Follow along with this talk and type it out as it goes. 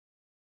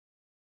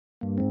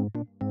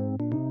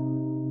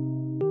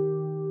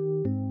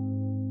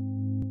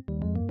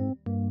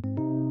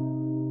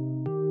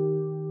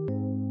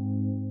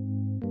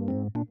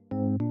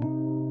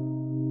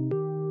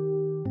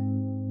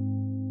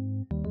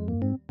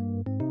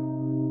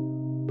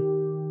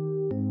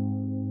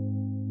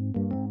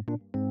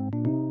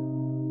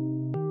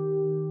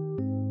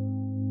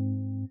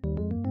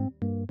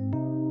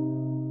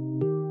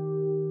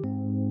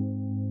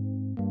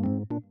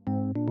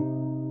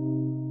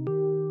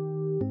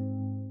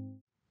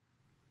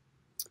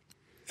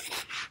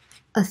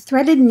A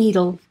threaded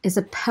needle is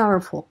a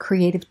powerful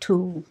creative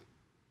tool.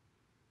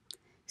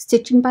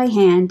 Stitching by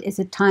hand is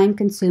a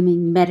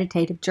time-consuming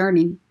meditative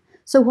journey,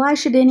 so why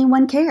should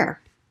anyone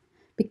care?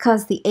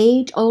 Because the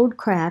age-old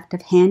craft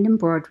of hand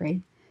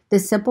embroidery, the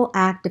simple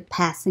act of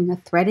passing a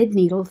threaded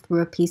needle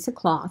through a piece of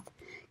cloth,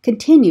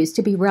 continues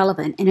to be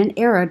relevant in an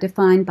era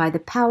defined by the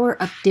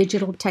power of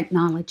digital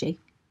technology.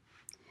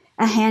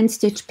 A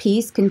hand-stitched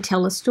piece can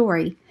tell a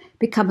story,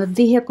 become a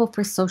vehicle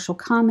for social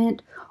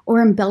comment,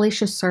 or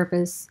embellish a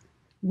surface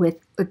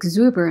with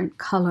exuberant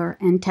color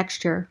and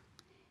texture.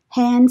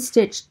 Hand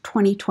Stitched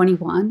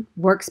 2021,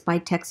 Works by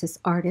Texas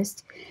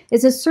Artists,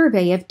 is a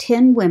survey of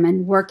 10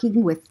 women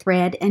working with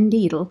thread and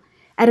needle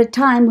at a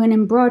time when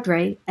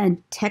embroidery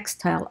and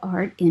textile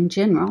art in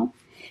general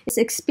is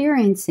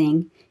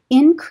experiencing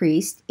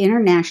increased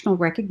international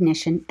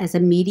recognition as a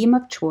medium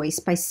of choice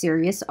by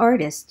serious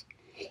artists.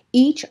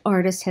 Each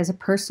artist has a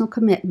personal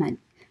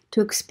commitment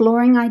to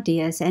exploring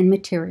ideas and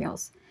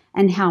materials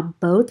and how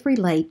both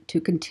relate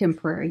to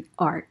contemporary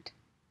art.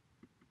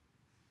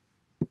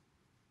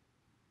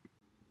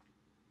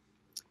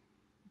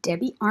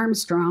 Debbie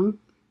Armstrong,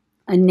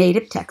 a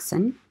native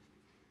Texan,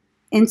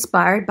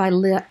 inspired by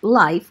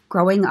life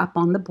growing up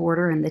on the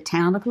border in the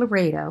town of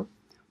Laredo,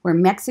 where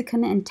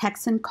Mexican and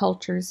Texan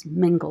cultures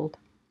mingled.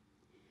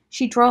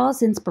 She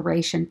draws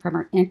inspiration from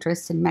her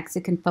interests in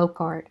Mexican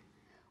folk art,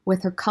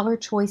 with her color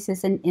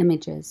choices and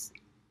images.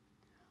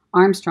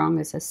 Armstrong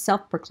is a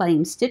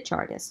self-proclaimed stitch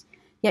artist,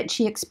 yet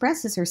she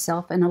expresses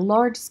herself in a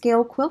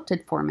large-scale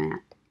quilted format.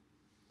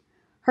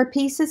 Her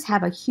pieces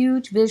have a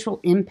huge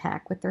visual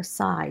impact with their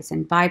size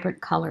and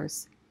vibrant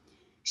colors.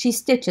 She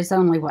stitches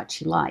only what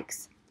she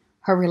likes.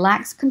 Her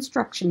relaxed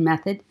construction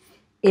method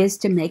is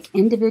to make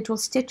individual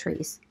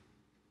stitcheries,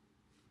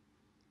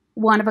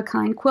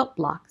 one-of-a-kind quilt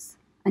blocks,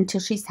 until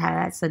she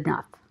has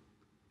enough.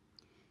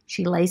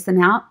 She lays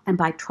them out and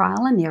by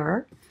trial and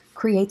error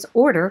creates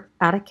order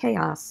out of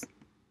chaos.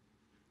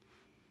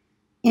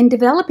 In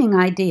developing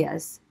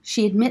ideas,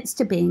 she admits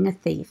to being a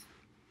thief.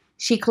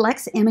 She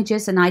collects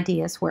images and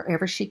ideas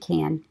wherever she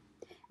can,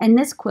 and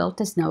this quilt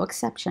is no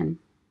exception.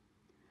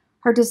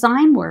 Her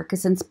design work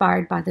is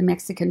inspired by the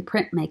Mexican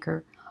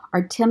printmaker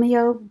Miki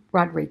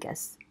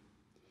Rodriguez.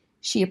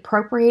 She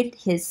appropriated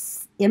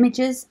his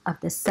images of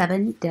the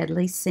 7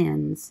 deadly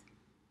sins.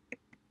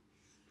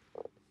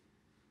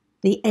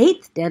 The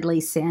 8th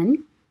deadly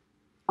sin,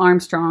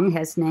 Armstrong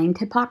has named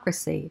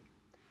hypocrisy,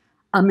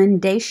 a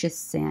mendacious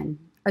sin,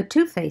 a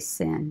two-faced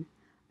sin,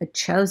 a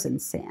chosen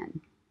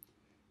sin.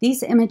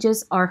 These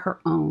images are her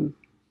own.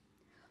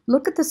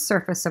 Look at the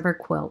surface of her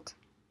quilt.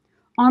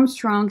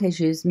 Armstrong has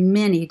used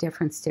many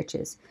different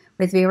stitches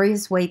with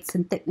various weights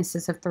and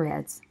thicknesses of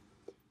threads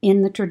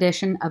in the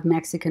tradition of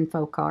Mexican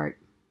folk art.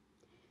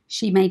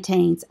 She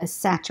maintains a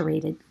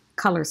saturated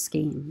color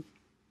scheme.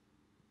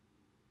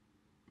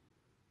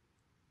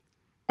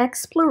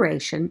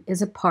 Exploration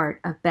is a part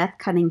of Beth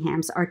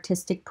Cunningham's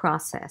artistic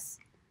process.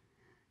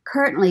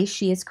 Currently,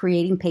 she is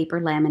creating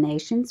paper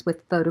laminations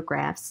with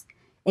photographs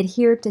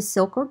adhered to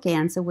silk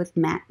organza with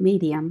matte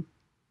medium.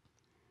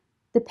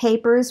 The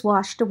paper is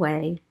washed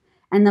away,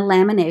 and the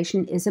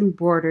lamination is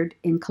embroidered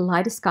in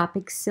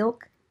kaleidoscopic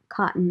silk,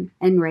 cotton,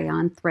 and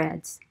rayon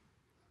threads.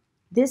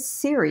 This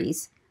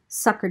series,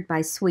 Suckered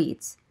by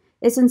Sweets,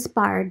 is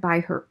inspired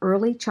by her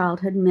early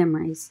childhood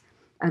memories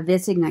of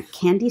visiting a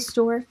candy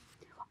store,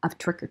 of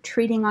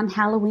trick-or-treating on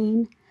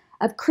Halloween,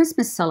 of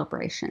Christmas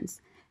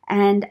celebrations,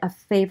 and a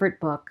favorite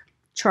book,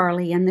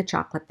 Charlie and the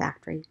Chocolate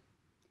Factory.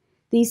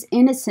 These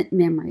innocent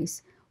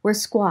memories were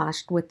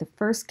squashed with the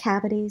first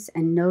cavities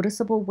and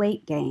noticeable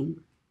weight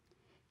gain.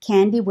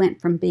 Candy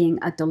went from being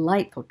a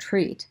delightful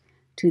treat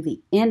to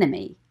the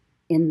enemy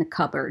in the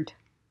cupboard.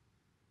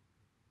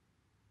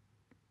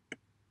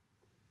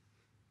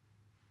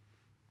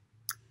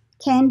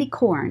 Candy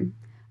corn,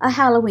 a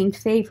Halloween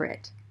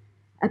favorite,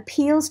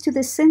 appeals to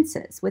the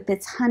senses with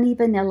its honey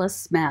vanilla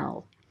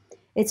smell,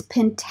 its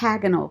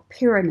pentagonal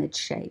pyramid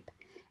shape,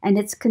 and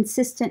its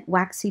consistent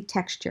waxy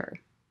texture.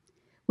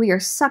 We are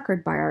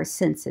suckered by our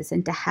senses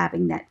into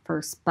having that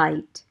first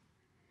bite.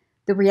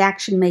 The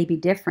reaction may be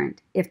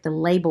different if the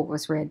label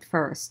was read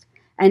first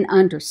and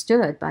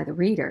understood by the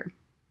reader.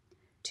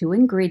 2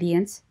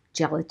 ingredients,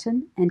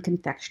 gelatin and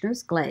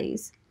confectioner's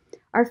glaze,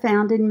 are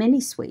found in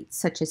many sweets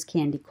such as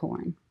candy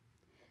corn.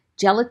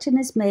 Gelatin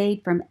is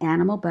made from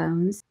animal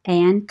bones,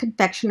 and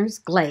confectioner's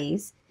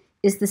glaze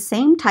is the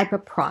same type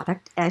of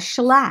product as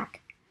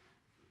shellac,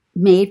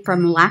 made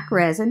from lac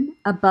resin,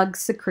 a bug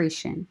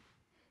secretion.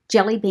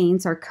 Jelly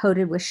beans are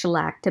coated with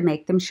shellac to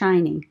make them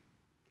shiny.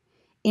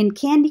 In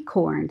candy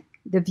corn,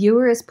 the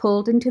viewer is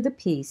pulled into the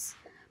piece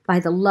by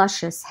the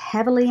luscious,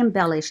 heavily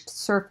embellished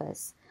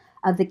surface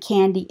of the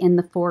candy in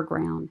the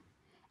foreground,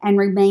 and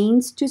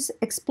remains to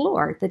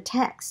explore the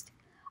text,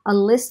 a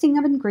listing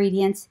of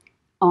ingredients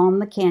on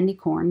the candy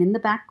corn in the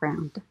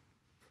background.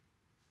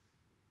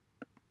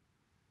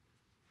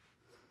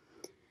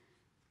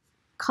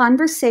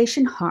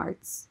 Conversation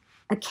Hearts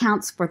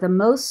accounts for the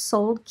most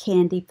sold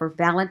candy for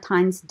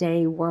Valentine's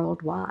Day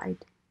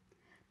worldwide.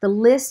 The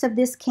list of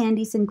this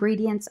candy's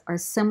ingredients are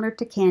similar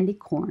to candy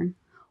corn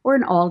or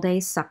an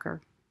all-day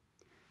sucker.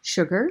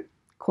 Sugar,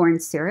 corn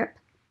syrup,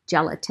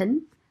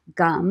 gelatin,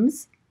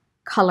 gums,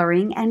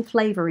 coloring, and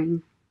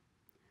flavoring.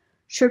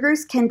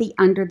 Sugars can be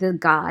under the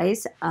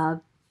guise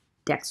of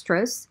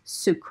dextrose,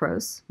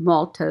 sucrose,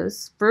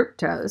 maltose,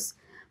 fructose,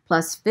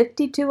 plus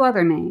 52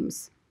 other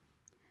names.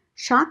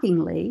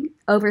 Shockingly,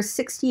 over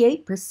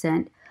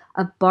 68%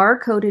 of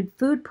bar-coded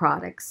food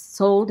products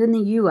sold in the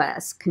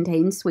U.S.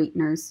 contain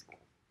sweeteners.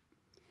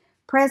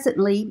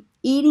 Presently,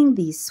 eating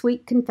these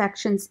sweet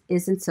confections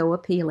isn't so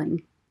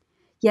appealing.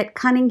 Yet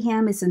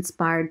Cunningham is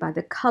inspired by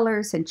the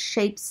colors and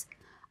shapes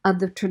of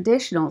the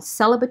traditional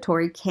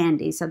celebratory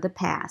candies of the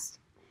past,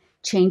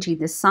 changing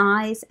the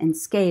size and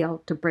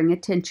scale to bring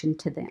attention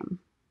to them.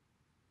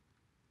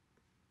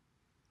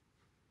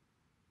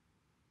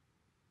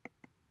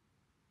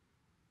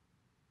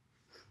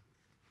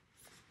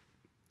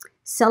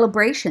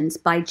 Celebrations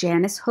by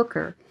Janis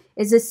Hooker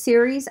is a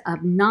series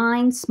of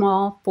 9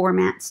 small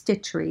format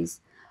stitcheries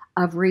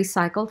of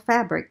recycled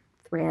fabric,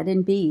 thread,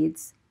 and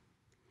beads.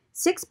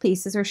 6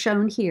 pieces are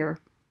shown here,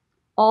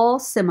 all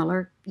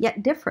similar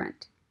yet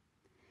different.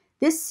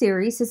 This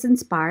series is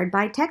inspired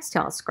by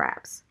textile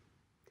scraps.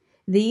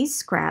 These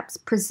scraps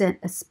present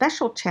a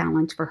special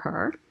challenge for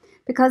her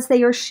because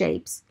they are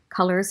shapes,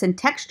 colors, and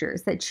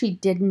textures that she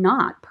did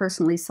not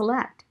personally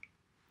select.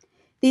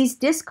 These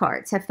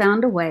discards have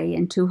found a way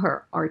into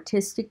her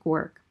artistic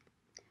work.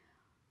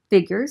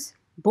 Figures,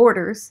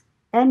 borders,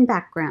 and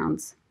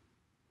backgrounds.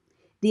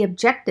 The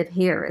objective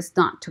here is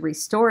not to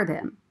restore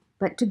them,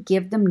 but to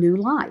give them new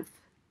life.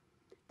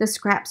 The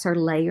scraps are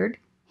layered,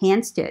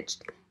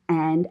 hand-stitched,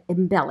 and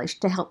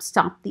embellished to help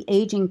stop the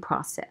aging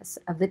process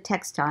of the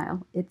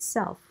textile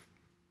itself.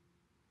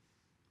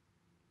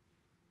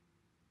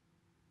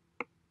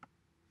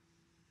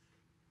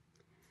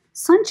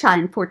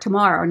 Sunshine for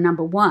Tomorrow,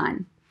 number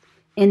 1.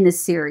 In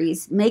this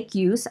series, make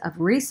use of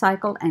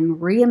recycled and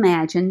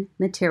reimagined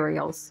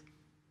materials.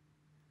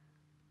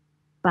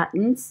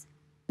 Buttons,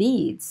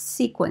 beads,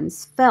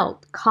 sequins,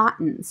 felt,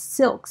 cotton,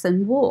 silks,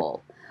 and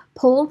wool,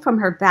 pulled from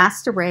her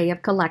vast array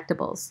of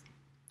collectibles.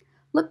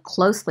 Look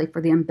closely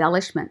for the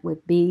embellishment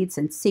with beads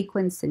and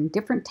sequins in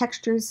different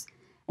textures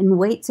and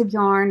weights of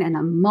yarn and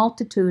a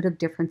multitude of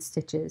different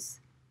stitches.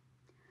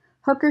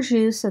 Hooker's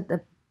use of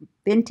the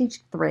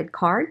vintage thread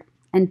card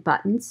and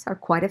buttons are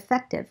quite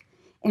effective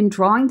in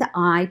drawing the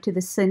eye to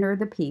the center of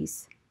the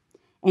piece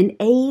and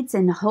aids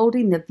in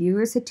holding the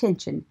viewer's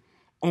attention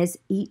as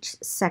each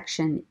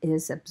section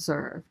is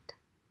observed.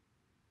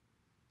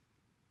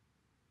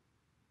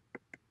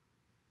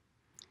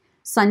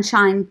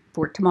 Sunshine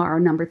for Tomorrow,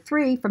 number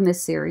 3 from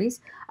this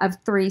series of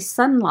 3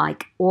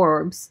 sun-like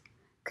orbs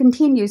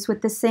continues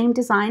with the same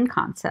design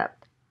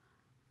concept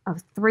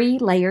of 3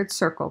 layered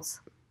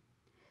circles.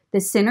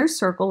 The center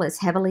circle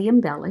is heavily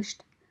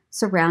embellished,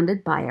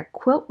 surrounded by a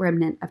quilt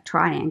remnant of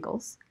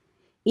triangles.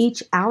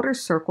 Each outer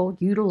circle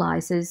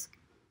utilizes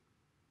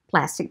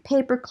plastic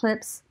paper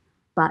clips,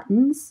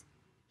 buttons,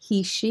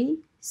 hishi,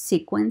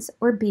 sequins,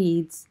 or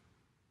beads.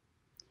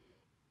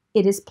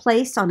 It is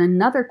placed on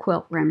another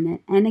quilt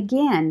remnant and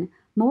again,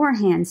 more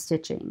hand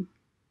stitching.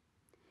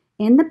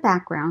 In the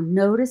background,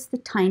 notice the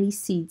tiny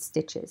seed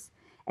stitches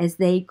as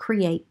they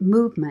create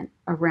movement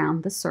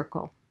around the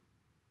circle.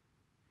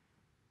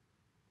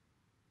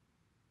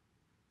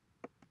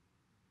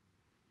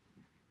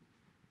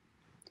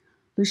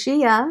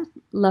 Lucia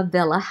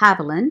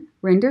LaVilla-Havelin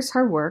renders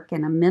her work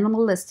in a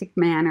minimalistic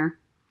manner.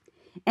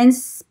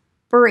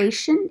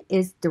 Inspiration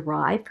is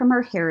derived from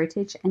her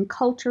heritage and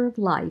culture of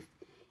life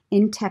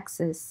in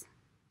Texas,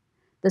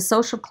 the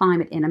social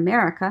climate in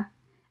America,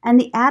 and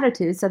the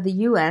attitudes of the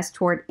U.S.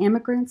 toward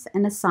immigrants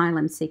and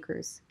asylum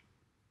seekers.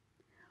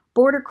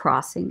 Border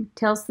Crossing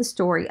tells the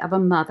story of a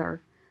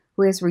mother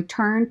who has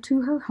returned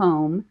to her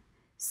home,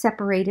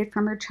 separated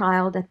from her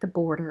child at the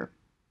border,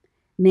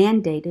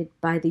 mandated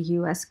by the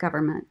U.S.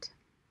 government.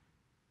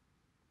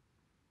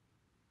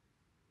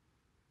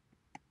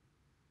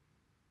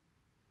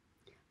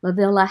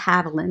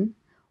 LaVilla-Havelin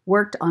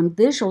worked on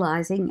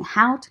visualizing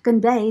how to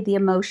convey the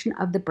emotion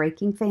of the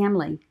breaking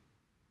family.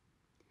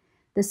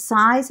 The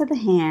size of the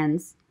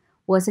hands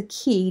was a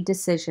key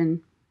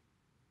decision.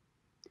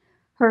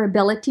 Her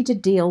ability to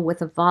deal with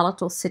a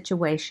volatile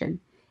situation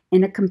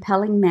in a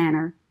compelling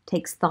manner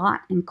takes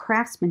thought and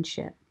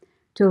craftsmanship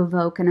to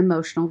evoke an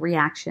emotional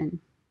reaction.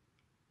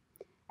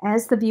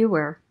 As the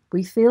viewer,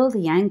 we feel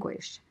the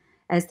anguish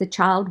as the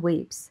child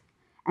weeps,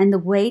 and the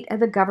weight of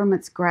the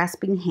government's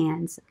grasping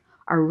hands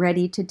are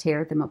ready to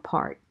tear them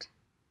apart.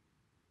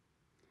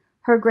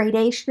 Her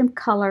gradation of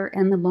color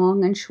and the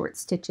long and short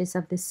stitches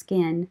of the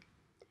skin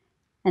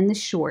and the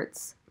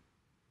shorts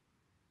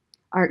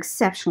are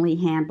exceptionally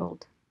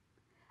handled.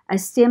 A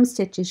stem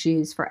stitch is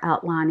used for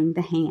outlining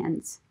the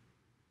hands.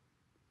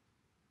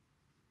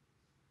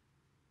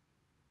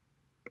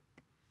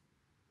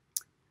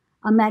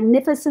 A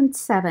Magnificent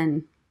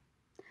 7,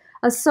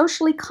 a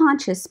socially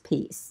conscious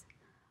piece.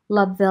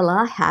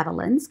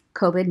 LaVilla-Havelin's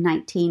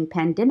COVID-19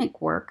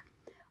 pandemic work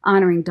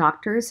honoring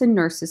doctors and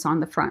nurses on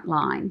the front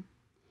line.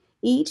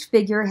 Each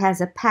figure has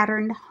a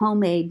patterned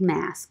homemade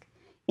mask,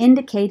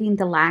 indicating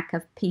the lack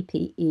of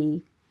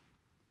PPE.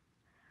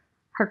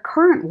 Her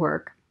current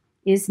work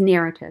is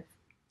narrative,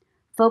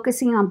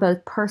 focusing on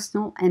both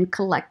personal and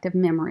collective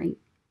memory,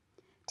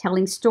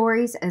 telling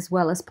stories as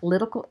well as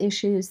political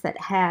issues that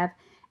have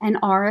and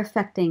are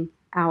affecting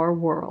our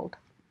world.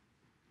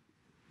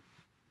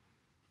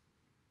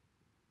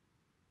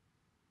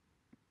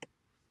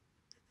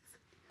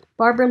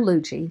 Barbara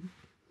Lugge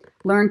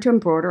learned to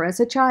embroider as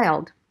a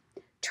child,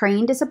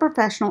 trained as a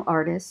professional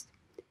artist,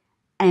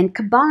 and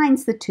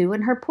combines the two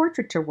in her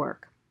portraiture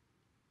work.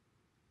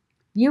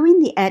 Viewing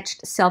the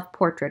etched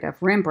self-portrait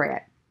of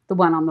Rembrandt, the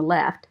one on the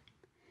left,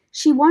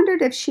 she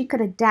wondered if she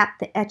could adapt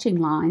the etching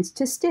lines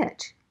to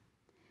stitch.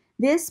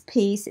 This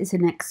piece is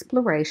an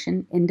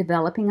exploration in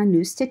developing a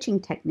new stitching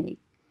technique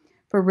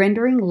for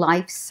rendering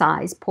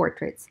life-size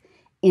portraits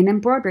in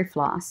embroidery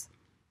floss,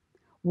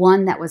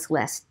 one that was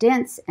less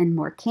dense and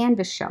more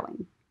canvas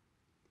showing.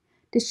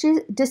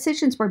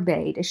 Decisions were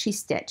made as she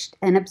stitched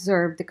and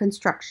observed the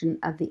construction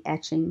of the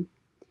etching.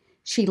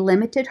 She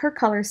limited her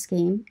color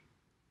scheme,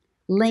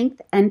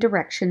 length, and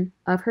direction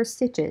of her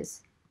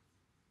stitches.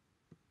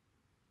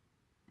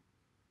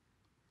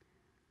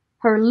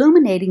 Her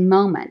illuminating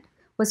moment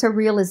was her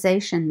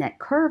realization that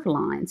curved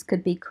lines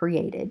could be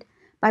created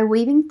by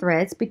weaving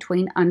threads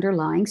between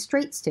underlying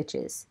straight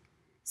stitches,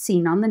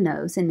 seen on the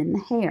nose and in the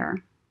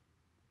hair.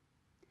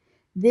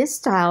 This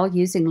style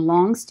using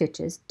long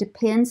stitches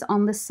depends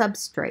on the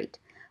substrate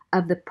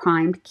of the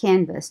primed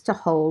canvas to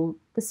hold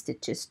the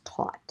stitches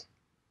taut.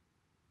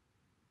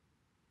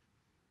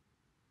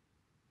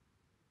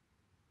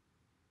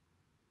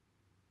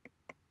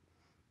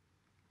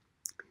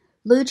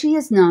 Lugge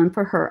is known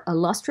for her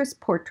illustrious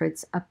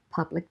portraits of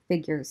public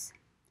figures.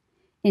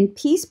 In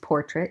Peace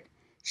Portrait,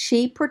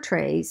 she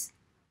portrays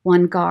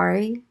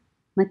Wangari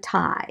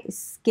Maathai's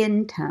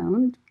skin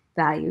tone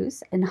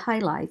values and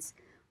highlights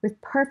with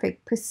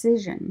perfect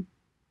precision.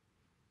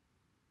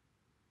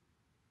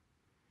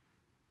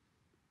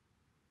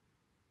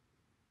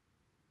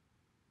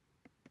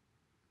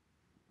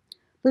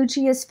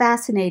 Lugge is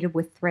fascinated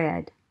with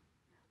thread.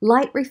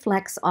 Light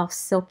reflects off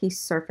silky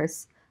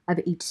surface of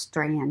each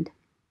strand.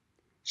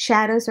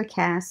 Shadows are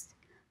cast,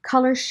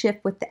 colors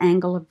shift with the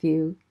angle of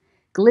view,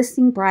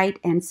 glistening bright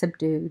and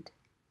subdued.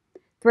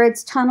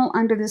 Threads tunnel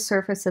under the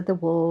surface of the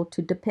wool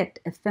to depict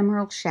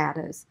ephemeral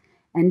shadows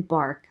and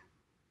bark.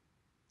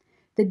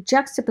 The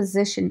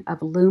juxtaposition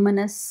of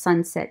luminous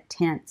sunset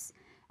tints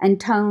and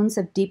tones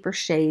of deeper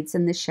shades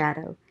in the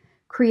shadow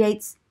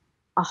creates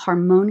a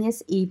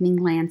harmonious evening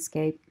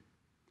landscape.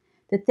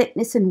 The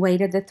thickness and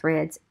weight of the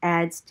threads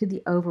adds to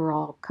the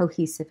overall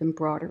cohesive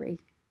embroidery.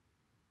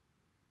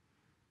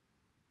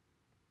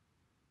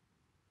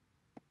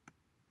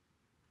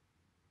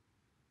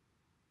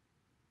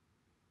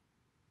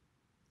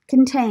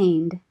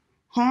 Contained,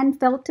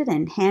 hand-felted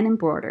and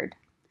hand-embroidered,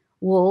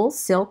 wool,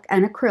 silk,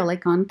 and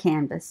acrylic on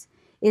canvas,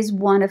 is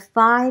one of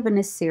 5 in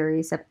a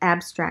series of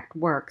abstract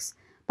works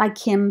by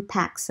Kim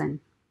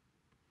Paxson.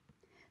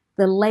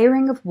 The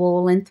layering of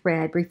wool and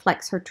thread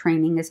reflects her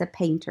training as a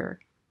painter.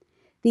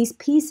 These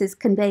pieces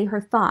convey her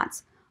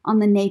thoughts on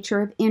the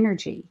nature of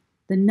energy,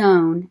 the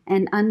known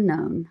and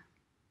unknown.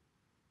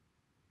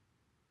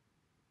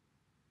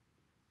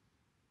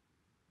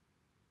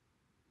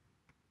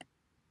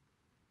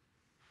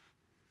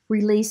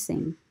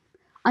 Releasing,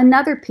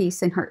 another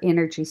piece in her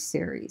Energy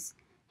series,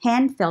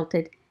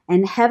 hand-felted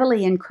and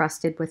heavily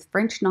encrusted with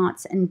French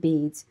knots and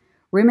beads,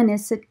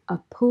 reminiscent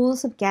of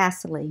pools of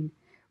gasoline,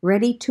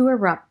 ready to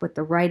erupt with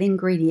the right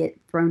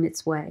ingredient thrown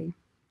its way.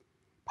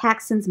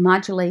 Paxson's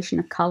modulation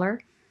of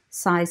color,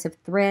 size of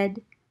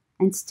thread,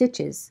 and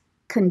stitches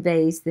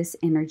conveys this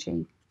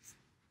energy.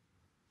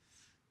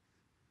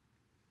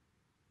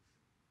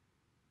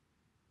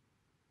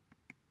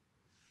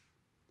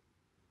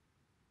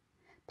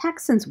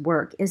 Paxson's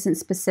work isn't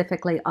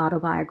specifically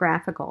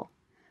autobiographical,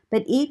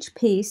 but each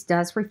piece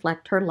does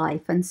reflect her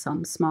life in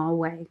some small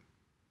way.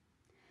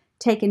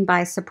 Taken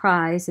by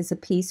Surprise is a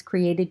piece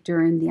created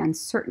during the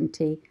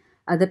uncertainty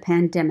of the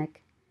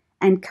pandemic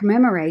and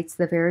commemorates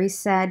the very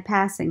sad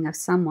passing of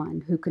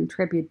someone who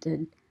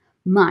contributed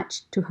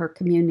much to her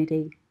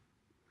community.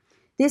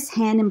 This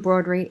hand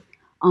embroidery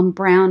on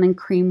brown and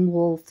cream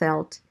wool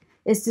felt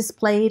is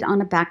displayed on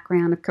a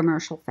background of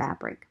commercial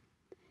fabric.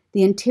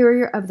 The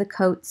interior of the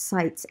coat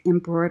cites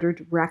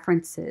embroidered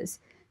references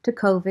to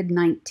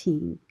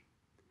COVID-19.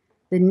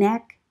 The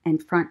neck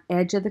and front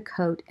edge of the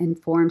coat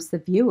informs the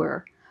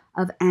viewer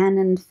of an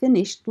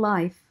unfinished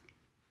life.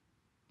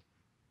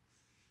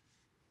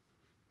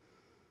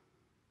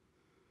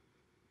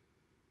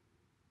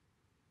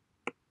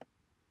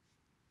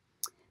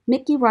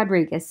 Miki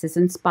Rodriguez is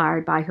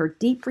inspired by her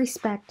deep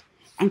respect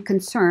and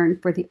concern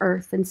for the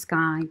earth and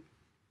sky.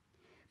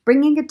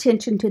 Bringing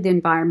attention to the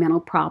environmental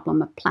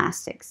problem of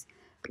plastics,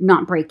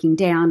 not breaking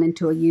down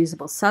into a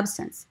usable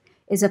substance,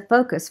 is a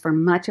focus for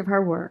much of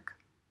her work.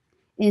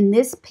 In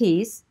this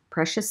piece,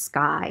 Precious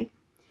Sky,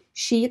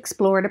 she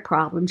explored a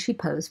problem she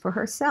posed for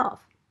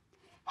herself.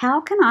 How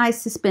can I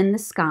suspend the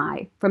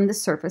sky from the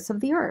surface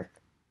of the earth?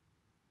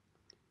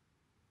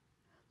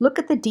 Look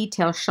at the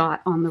detail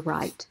shot on the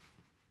right.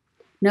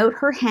 Note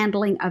her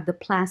handling of the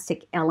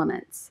plastic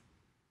elements.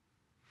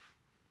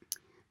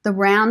 The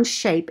round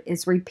shape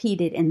is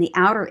repeated in the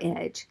outer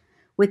edge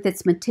with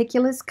its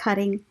meticulous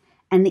cutting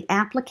and the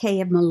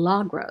applique of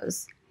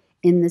milagros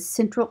in the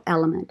central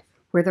element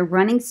where the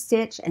running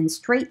stitch and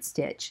straight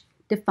stitch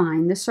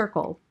define the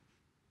circle.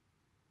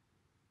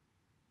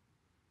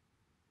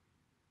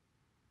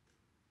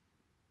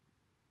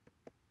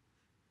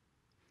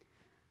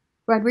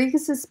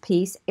 Rodriguez's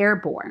piece,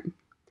 Airborne,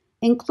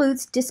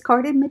 includes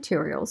discarded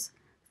materials,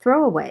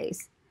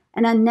 throwaways,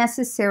 and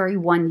unnecessary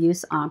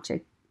one-use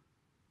objects.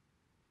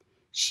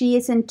 She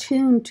is in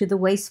tune to the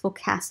wasteful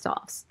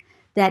cast-offs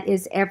that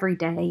is every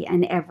day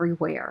and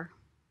everywhere.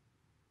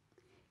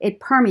 It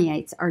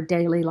permeates our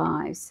daily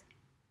lives.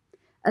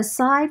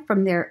 Aside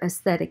from their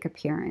aesthetic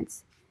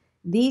appearance,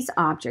 these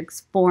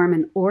objects form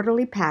an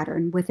orderly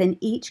pattern within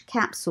each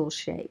capsule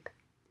shape.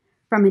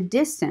 From a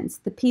distance,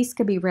 the piece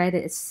can be read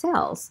as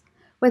cells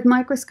with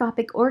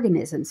microscopic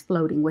organisms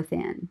floating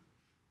within.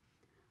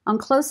 On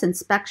close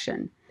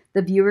inspection,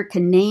 the viewer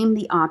can name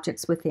the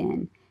objects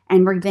within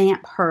and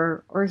revamp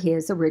her or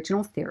his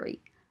original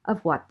theory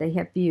of what they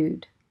have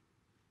viewed.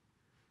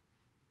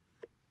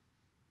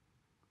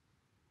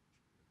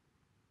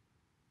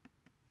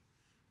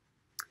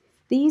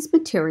 These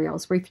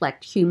materials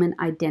reflect human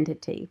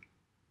identity.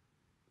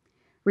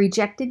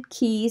 Rejected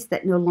keys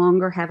that no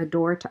longer have a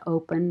door to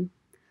open,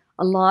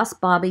 a lost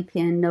bobby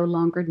pin no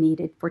longer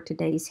needed for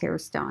today's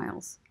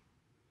hairstyles,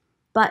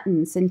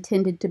 buttons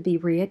intended to be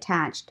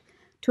reattached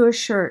to a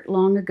shirt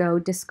long ago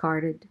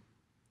discarded,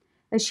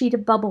 a sheet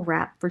of bubble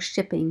wrap for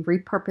shipping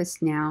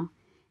repurposed now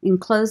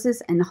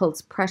encloses and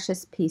holds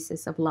precious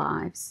pieces of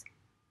lives.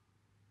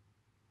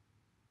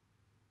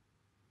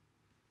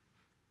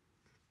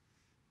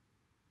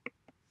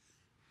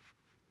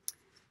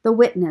 The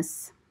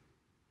Witness,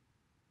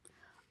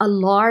 a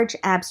large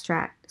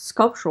abstract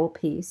sculptural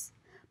piece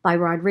by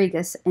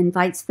Rodriguez,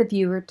 invites the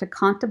viewer to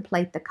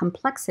contemplate the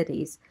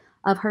complexities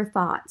of her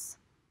thoughts,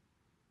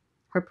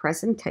 her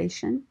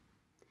presentation,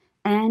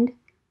 and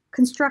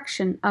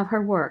construction of her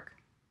work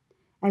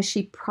as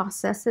she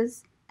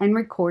processes and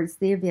records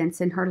the events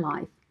in her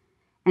life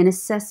and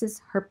assesses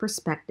her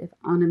perspective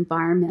on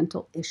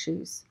environmental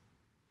issues.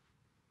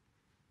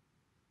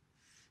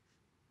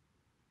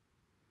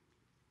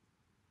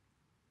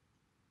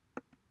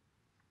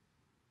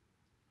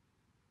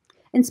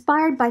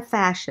 Inspired by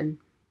fashion.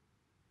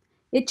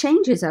 It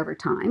changes over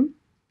time,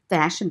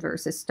 fashion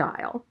versus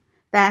style,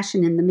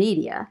 fashion in the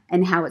media,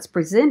 and how it's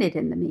presented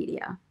in the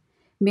media.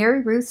 Mary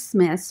Ruth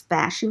Smith's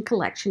fashion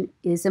collection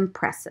is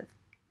impressive.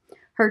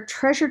 Her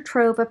treasure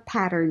trove of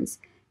patterns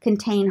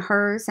contain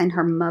hers and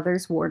her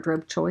mother's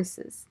wardrobe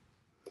choices,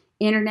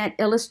 internet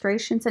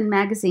illustrations, and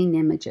magazine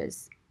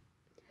images.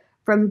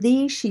 From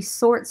these, she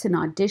sorts and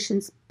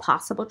auditions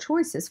possible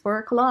choices for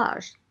a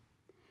collage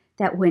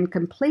that, when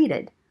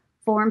completed,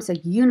 forms a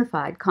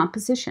unified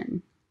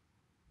composition.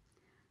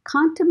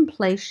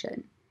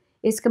 Contemplation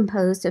is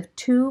composed of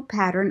two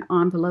pattern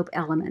envelope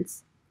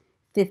elements,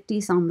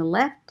 50s on the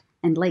left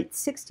and late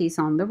 60s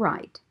on the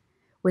right,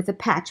 with a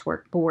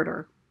patchwork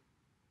border.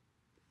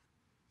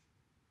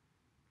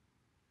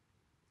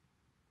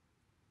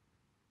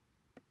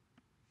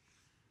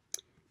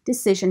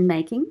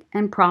 Decision-making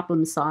and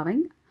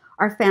problem-solving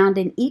are found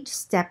in each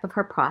step of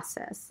her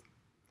process,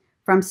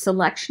 from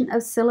selection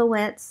of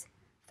silhouettes,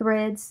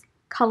 threads,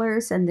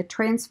 colors, and the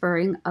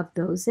transferring of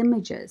those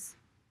images.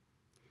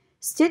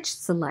 Stitch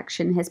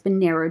selection has been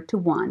narrowed to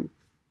one,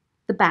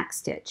 the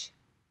backstitch.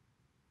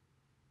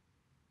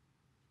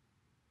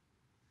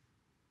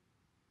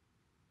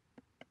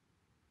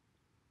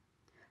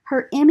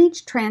 Her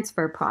image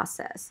transfer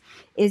process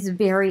is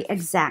very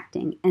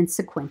exacting and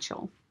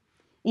sequential.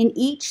 In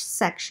each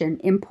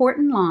section,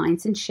 important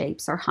lines and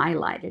shapes are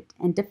highlighted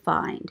and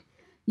defined,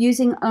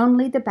 using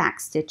only the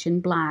backstitch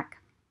in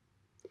black.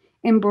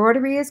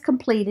 Embroidery is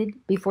completed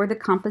before the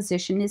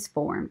composition is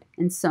formed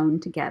and sewn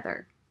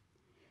together.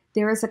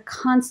 There is a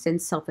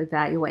constant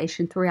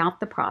self-evaluation throughout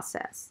the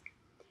process.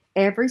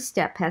 Every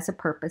step has a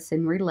purpose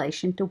in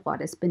relation to what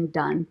has been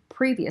done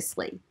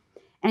previously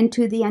and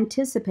to the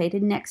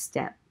anticipated next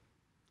step.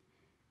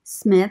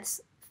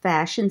 Smith's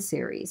fashion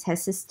series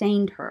has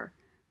sustained her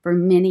for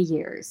many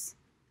years.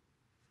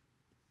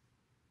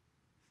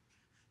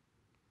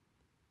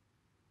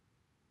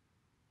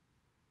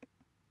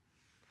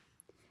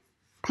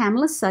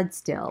 Pamela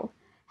Studstill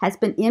has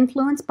been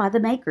influenced by the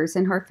makers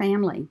in her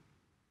family.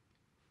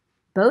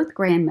 Both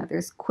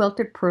grandmothers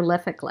quilted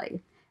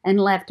prolifically and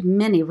left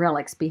many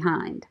relics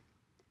behind.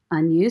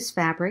 Unused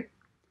fabric,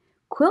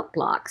 quilt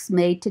blocks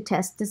made to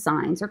test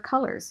designs or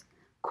colors,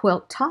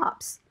 quilt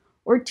tops,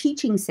 or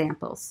teaching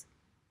samples.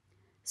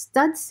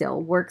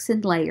 Studstill works in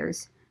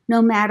layers,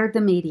 no matter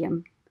the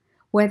medium,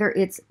 whether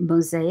it's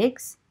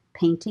mosaics,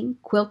 painting,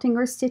 quilting,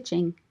 or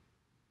stitching.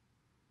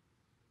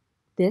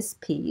 This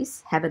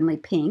piece, Heavenly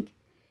Pink,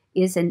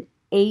 is an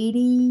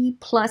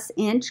 80-plus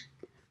inch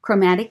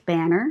chromatic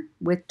banner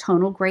with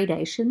tonal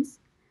gradations,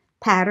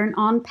 pattern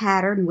on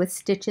pattern with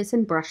stitches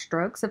and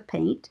brushstrokes of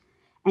paint,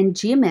 and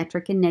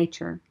geometric in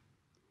nature.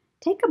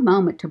 Take a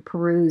moment to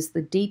peruse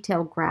the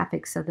detailed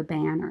graphics of the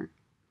banner.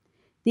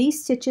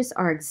 These stitches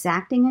are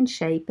exacting in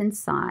shape and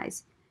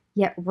size,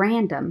 yet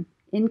random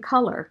in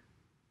color.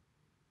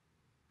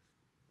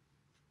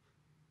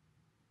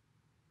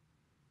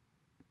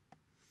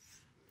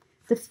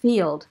 The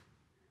field,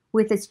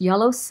 with its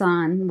yellow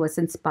sun, was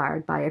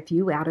inspired by a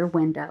view out her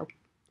window.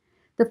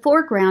 The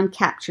foreground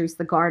captures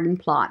the garden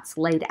plots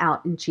laid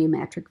out in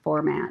geometric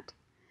format.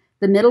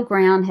 The middle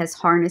ground has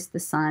harnessed the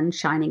sun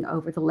shining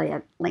over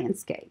the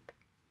landscape.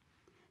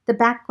 The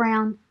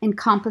background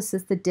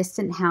encompasses the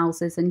distant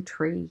houses and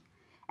tree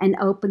and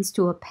opens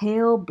to a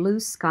pale blue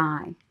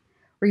sky,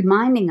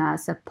 reminding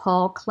us of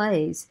Paul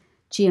Klee's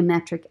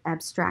geometric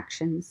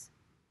abstractions.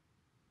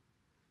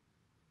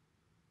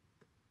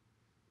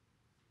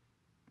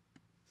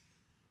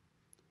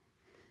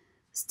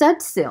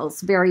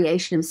 Studstill's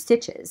variation of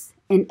stitches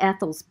in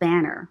Ethel's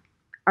banner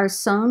are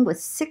sewn with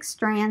 6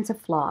 strands of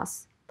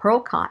floss,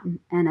 pearl cotton,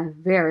 and a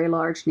very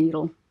large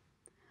needle.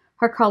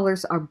 Her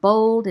colors are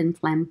bold and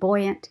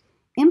flamboyant,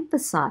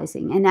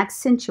 emphasizing and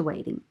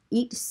accentuating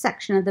each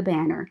section of the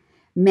banner,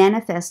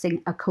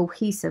 manifesting a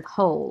cohesive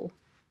whole.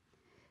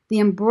 The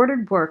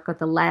embroidered work of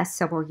the last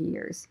several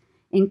years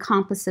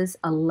encompasses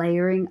a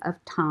layering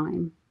of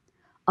time,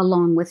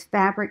 along with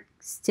fabric,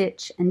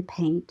 stitch, and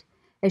paint,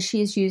 as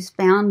she has used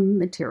found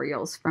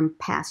materials from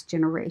past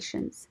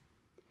generations.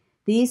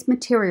 These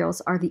materials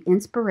are the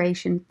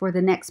inspiration for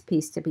the next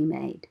piece to be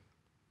made.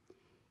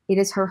 It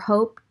is her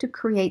hope to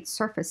create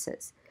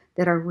surfaces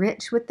that are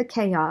rich with the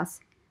chaos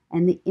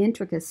and the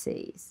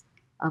intricacies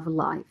of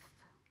life.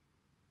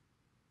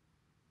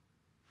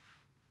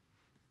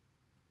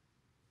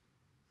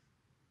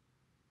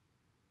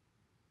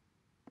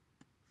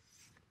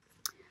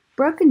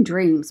 Broken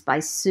Dreams by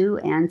Sue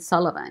Anne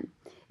Sullivan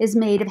is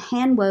made of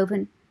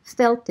hand-woven,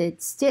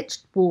 felted,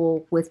 stitched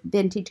wool with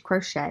vintage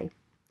crochet.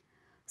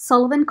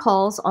 Sullivan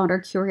calls on her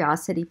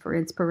curiosity for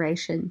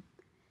inspiration.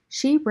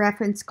 She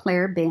referenced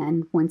Claire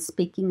Ben when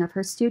speaking of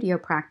her studio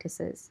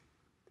practices.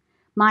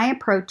 My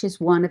approach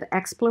is one of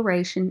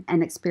exploration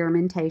and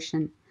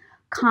experimentation,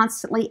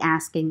 constantly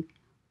asking,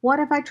 "What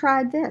if I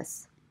tried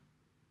this?"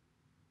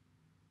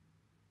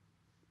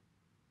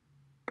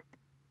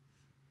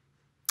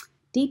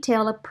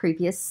 Detail of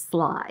previous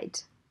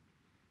slide.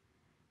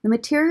 The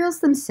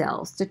materials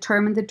themselves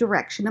determine the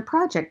direction a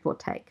project will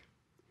take.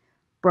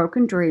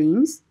 Broken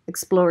Dreams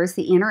explores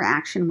the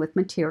interaction with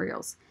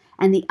materials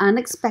and the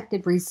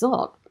unexpected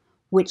result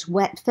which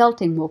wet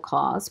felting will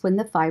cause when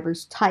the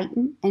fibers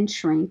tighten and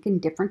shrink in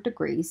different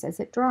degrees as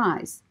it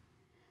dries.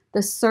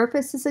 The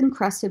surface is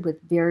encrusted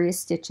with various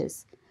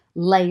stitches,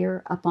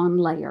 layer upon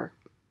layer.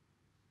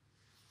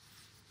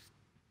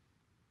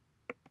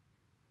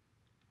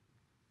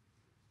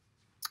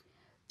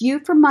 View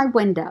from my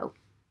window.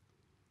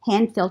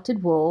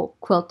 Hand-felted wool,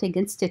 quilting,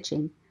 and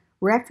stitching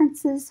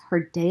references her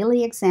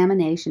daily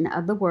examination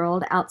of the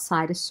world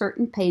outside a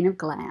certain pane of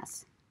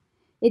glass.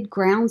 It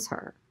grounds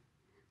her,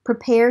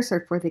 prepares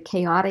her for the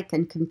chaotic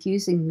and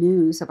confusing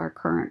news of our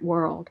current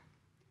world.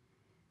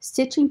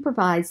 Stitching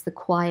provides the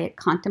quiet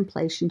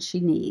contemplation she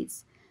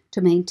needs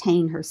to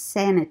maintain her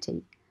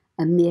sanity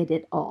amid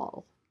it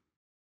all.